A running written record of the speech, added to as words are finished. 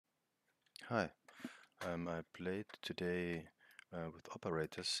Hi, I played today with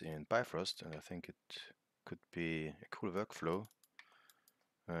operators in Bifrost, and I think it could be a cool workflow,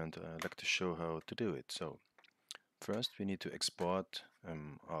 and I'd like to show how to do it. So first we need to export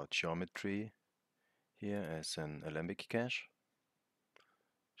our geometry here as an Alembic cache.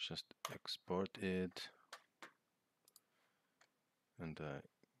 Just export it and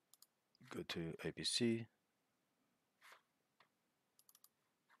go to ABC,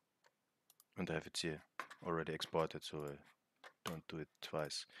 and I have it here already exported, so I don't do it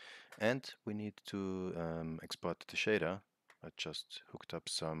twice. And we need to export the shader. I just hooked up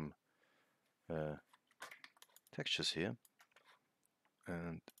some textures here,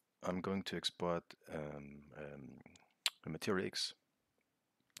 and I'm going to export MaterialX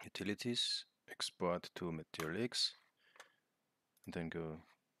utilities, export to MaterialX, and then go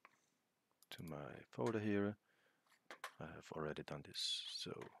to my folder here. I have already done this,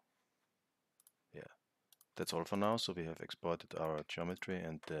 so yeah, that's all for now. So we have exported our geometry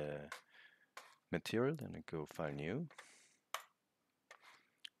and the material. Then I go File New,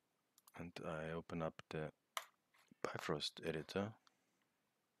 and I open up the Bifrost editor.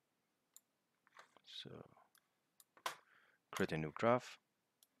 So create a new graph.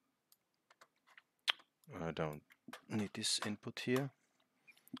 I don't need this input here.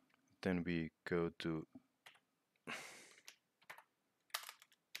 Then we go to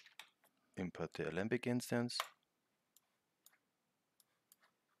import the Alembic instance.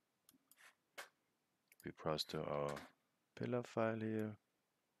 We browse to our pillar file here,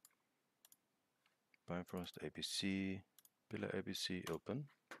 Bifrost ABC, pillar ABC, open.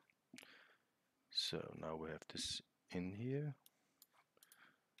 So now we have this in here,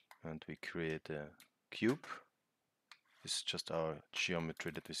 and we create a cube. This is just our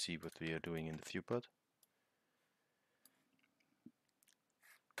geometry that we see what we are doing in the viewport.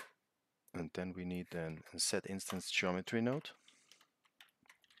 And then we need a set instance geometry node.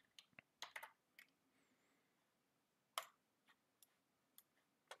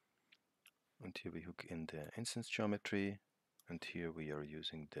 And here we hook in the instance geometry, and here we are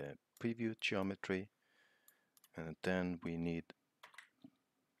using the preview geometry. And then we need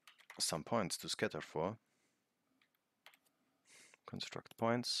some points to scatter for. Construct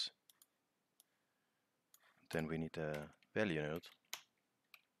points. Then we need a value node.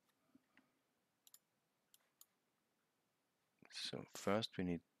 So first we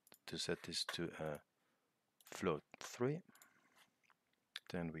need to set this to a float 3.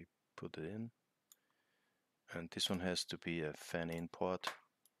 Then we put it in. And this one has to be a fan-in port.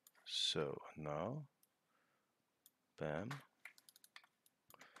 So now, bam.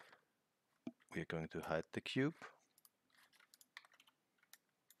 We are going to hide the cube.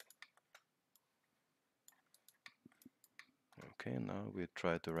 Okay, now we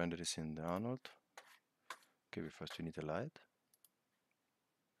try to render this in the Arnold. Okay, first we need a light.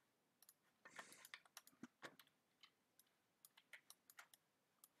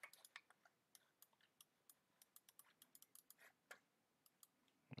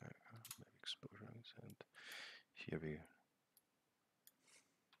 Maybe exposures, and here we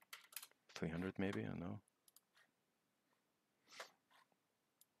 300 maybe, I don't know.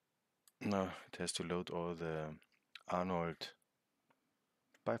 Now it has to load all the Arnold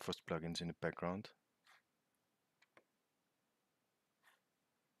Bifrost plugins in the background.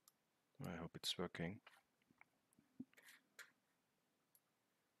 I hope it's working.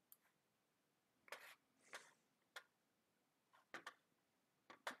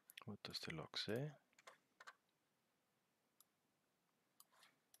 What does the log say?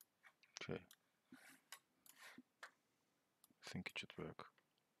 Okay. I think it should work.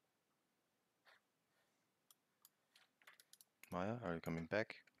 Maya, are you coming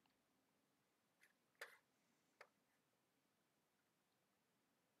back?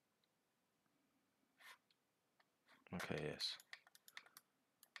 Okay, yes.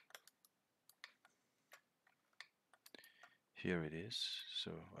 Here it is.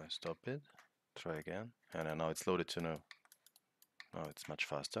 So I stop it, try again, and now it's loaded to now. Now it's much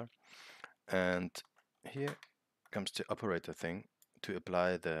faster. And here comes the operator thing. To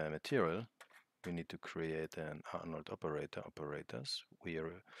apply the material, we need to create an Arnold operator operators. We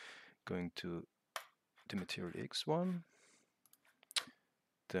are going to the MaterialX one.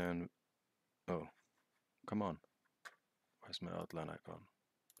 Then, oh, come on. Where's my outline icon?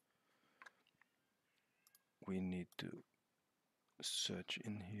 We need to search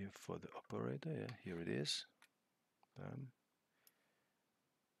in here for the operator. Yeah, here it is. Bam.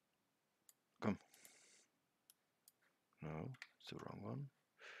 Come. No, it's the wrong one.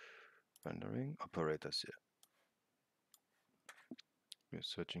 Rendering operators here. We're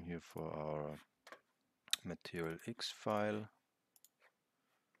searching here for our MaterialX file.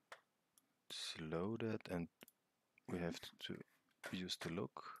 It's loaded and we have to use the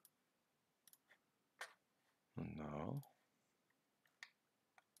look. Now,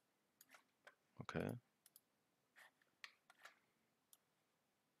 okay.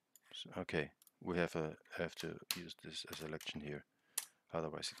 So, okay, we have to use this as a selection here.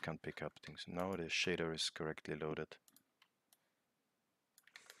 Otherwise it can't pick up things. Now the shader is correctly loaded.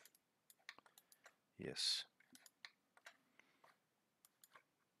 Yes.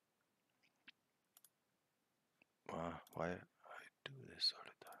 Why I do this all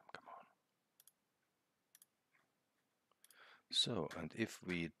the time? Come on. So, and if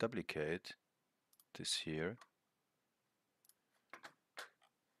we duplicate this here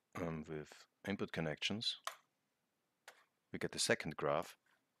with input connections, we get the second graph.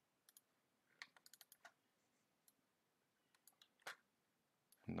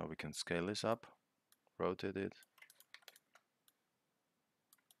 Now we can scale this up, rotate it.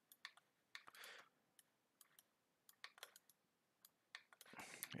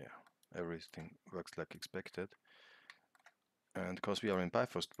 Yeah, everything works like expected. And because we are in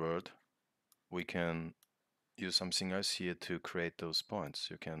Bifrost world, we can use something else here to create those points.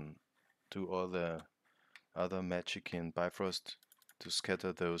 You can do all the other magic in Bifrost to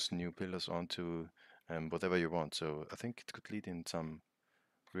scatter those new pillars onto whatever you want. So I think it could lead in some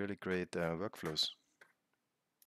really great workflows.